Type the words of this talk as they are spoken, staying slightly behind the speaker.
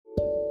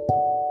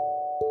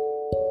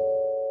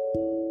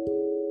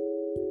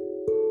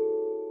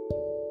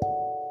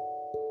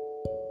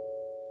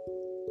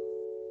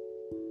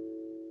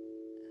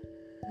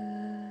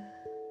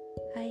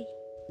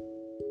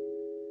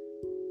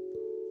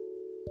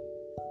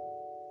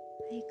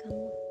Hai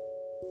kamu.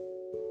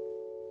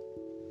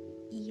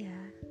 Iya,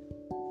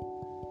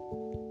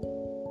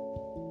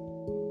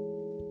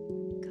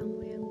 kamu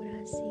yang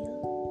berhasil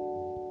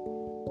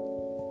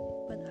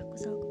buat aku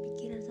selalu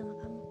kepikiran sama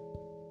kamu.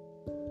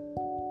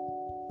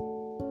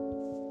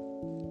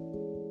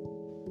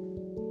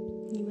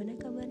 Gimana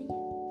kabarnya?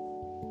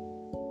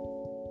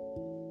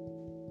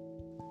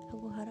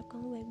 Aku harap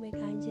kamu baik-baik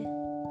aja.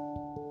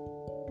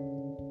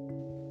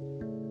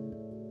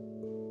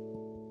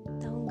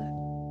 Tahu nggak?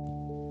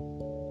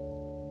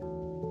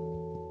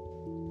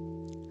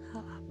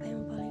 Hal apa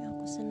yang paling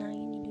aku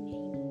senangi di dunia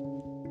ini?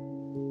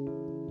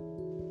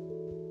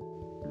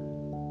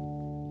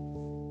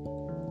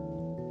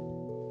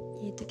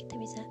 Yaitu kita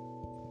bisa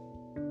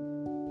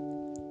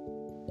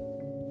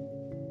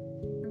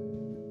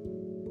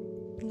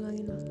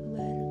ngeluangin waktu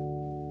bareng.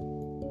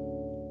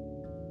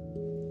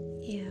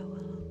 Ya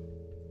walau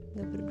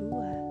gak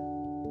berdua,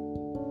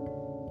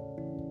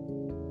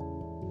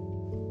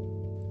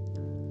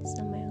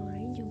 sama yang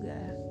lain juga.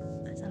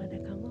 Asal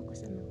ada kamu aku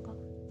seneng kok.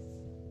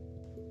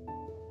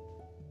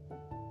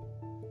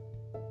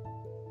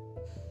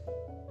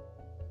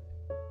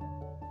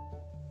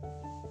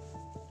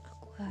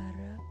 Aku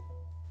harap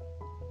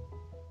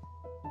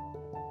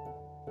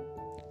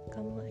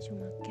kamu gak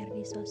cuma care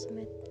di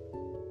sosmed,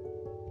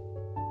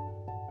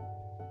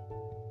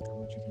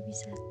 kamu juga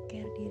bisa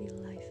care di real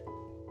life.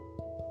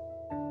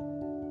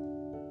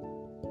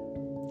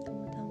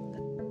 Kamu tahu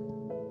nggak,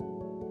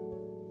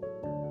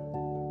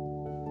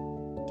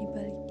 di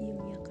balik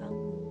diamnya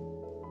kamu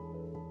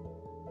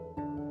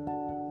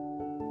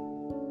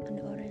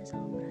ada orang yang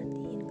selalu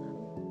merhatiin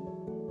kamu,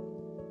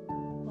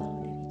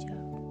 walau dari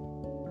jauh.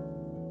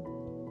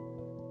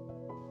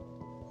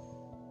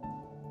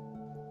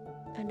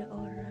 Ada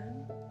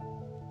orang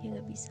yang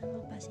gak bisa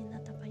ngelepasin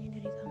tatapannya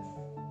dari kamu.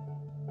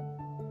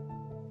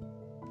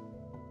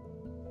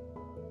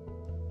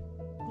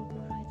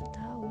 Walaupun orang itu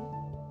tahu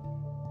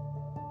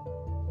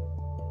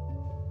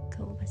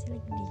kamu pasti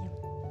lagi diam,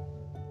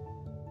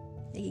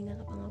 lagi gak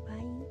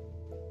ngapa-ngapain.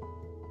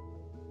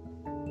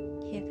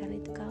 Ya karena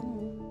itu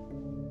kamu.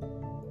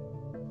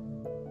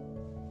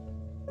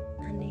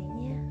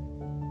 Anehnya,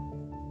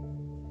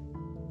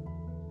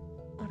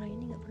 orang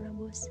ini gak pernah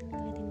bosan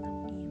ngeliatin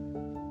kamu diam.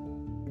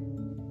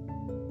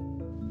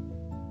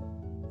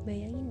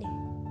 Bayangin deh,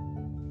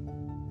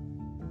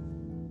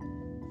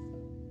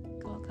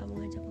 kalau kamu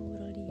ngajak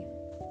ngobrol dia.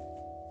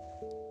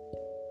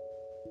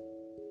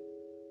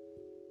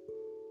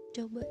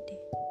 Coba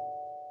deh,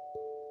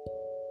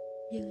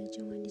 jangan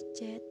cuma di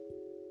chat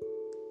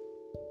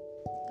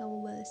kamu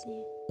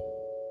balasnya.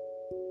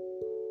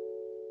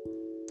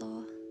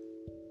 Toh,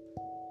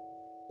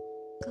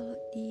 kalau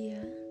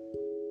dia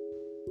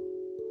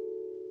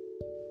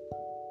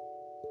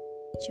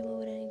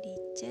cuma berani di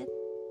chat,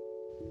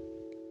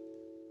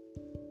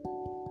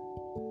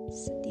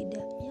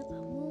 setidaknya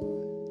kamu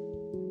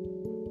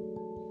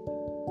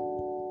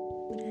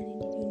berani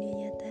di dunia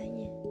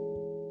nyatanya.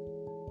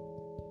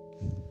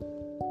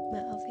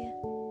 Maaf ya,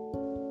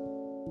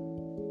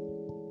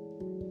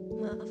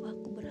 maaf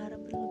aku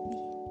berharap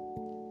berlebih.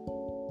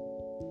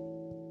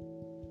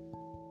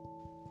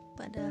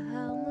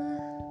 Padahal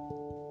mah,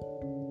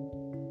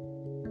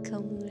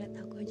 kamu ngeliat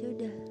aku aja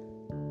udah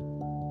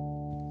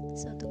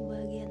suatu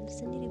kebahagiaan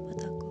tersendiri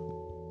buat aku.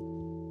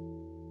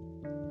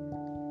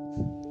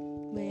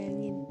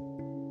 Bayangin,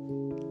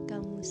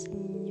 kamu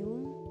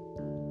senyum,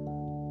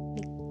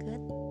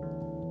 deket,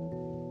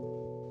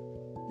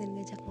 dan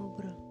ngajak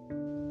ngobrol.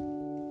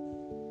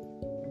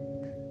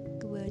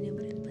 Kebahagiaan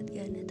berlipat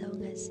ganda, tahu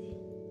gak sih?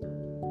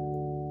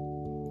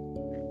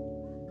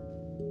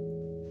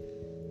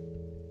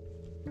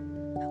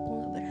 Aku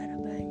gak berharap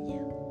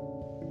banyak.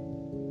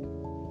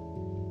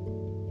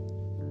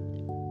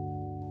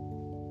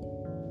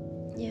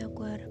 Ya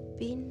aku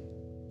harapin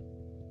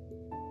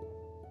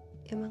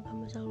emang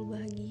kamu selalu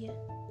bahagia.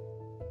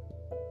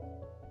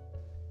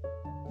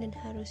 Dan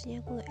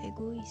harusnya aku gak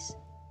egois,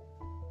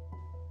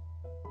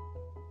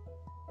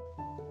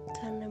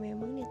 karena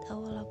memang di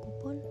awal aku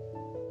pun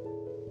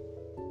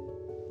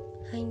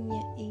hanya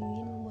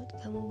ingin membuat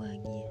kamu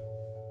bahagia.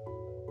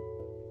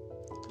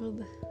 Itu loh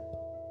bah.